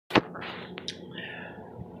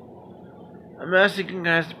I'm asking you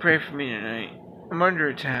guys to pray for me tonight. I'm under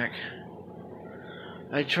attack.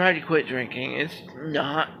 I tried to quit drinking. It's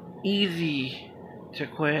not easy to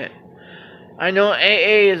quit. I know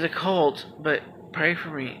AA is a cult, but pray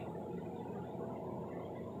for me.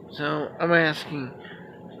 So I'm asking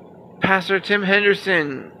Pastor Tim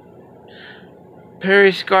Henderson,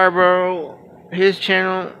 Perry Scarborough, his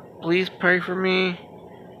channel, please pray for me.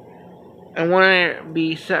 I want to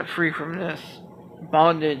be set free from this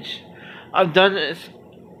bondage. I've done this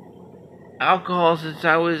alcohol since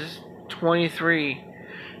I was 23,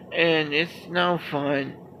 and it's no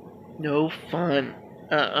fun. No fun.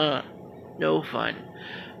 No fun.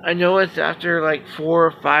 I know it's after like 4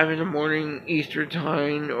 or 5 in the morning Eastern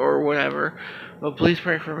time or whatever, but please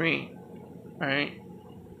pray for me. Alright?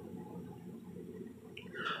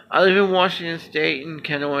 I live in Washington State in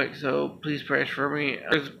Kennewick, so please pray for me.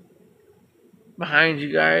 I was behind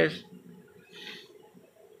you guys,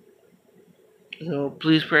 so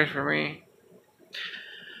please pray for me.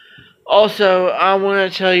 Also, I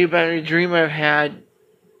want to tell you about a dream I've had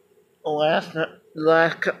last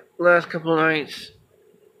couple of nights.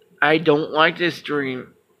 I don't like this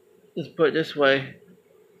dream. Let's put it this way.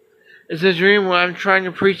 It's a dream where I'm trying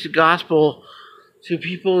to preach the gospel to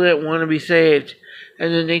people that want to be saved,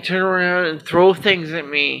 and then they turn around and throw things at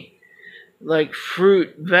me, like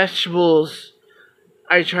fruit, vegetables.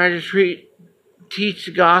 I try to teach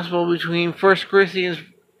the gospel between 1 Corinthians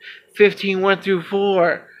 15, 1 through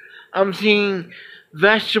 4. I'm seeing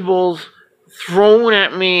vegetables thrown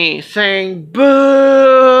at me, saying,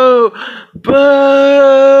 boo! Boo!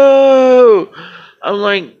 I'm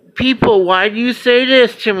like, people, why do you say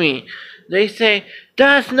this to me? They say,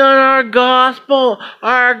 that's not our gospel.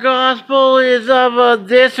 Our gospel is of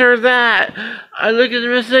this or that. I look at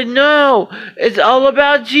them and say, no, it's all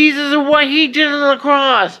about Jesus and what he did on the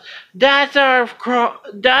cross. That's our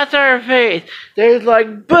faith. They're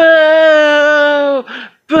like, boo!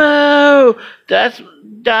 Boo! That's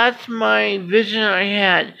my vision I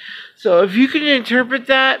had. So if you can interpret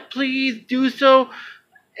that, please do so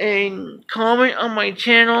and comment on my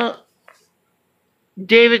channel,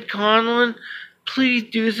 David Conlon. Please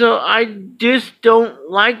do so. I just don't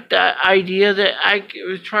like that idea that I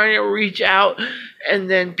was trying to reach out and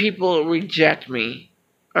then people reject me.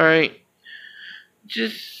 Alright?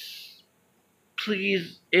 Just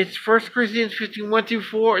please, it's 1 Corinthians 15, 1 through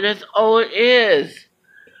 4. That's all it is.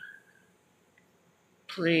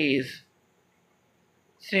 Please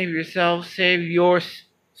save yourself. Save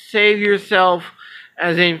yourself,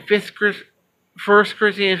 as in 1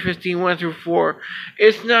 Corinthians 15, 1 through 4.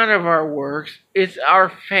 It's none of our works. It's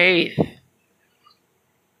our faith.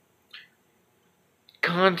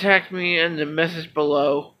 Contact me in the message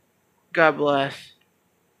below. God bless.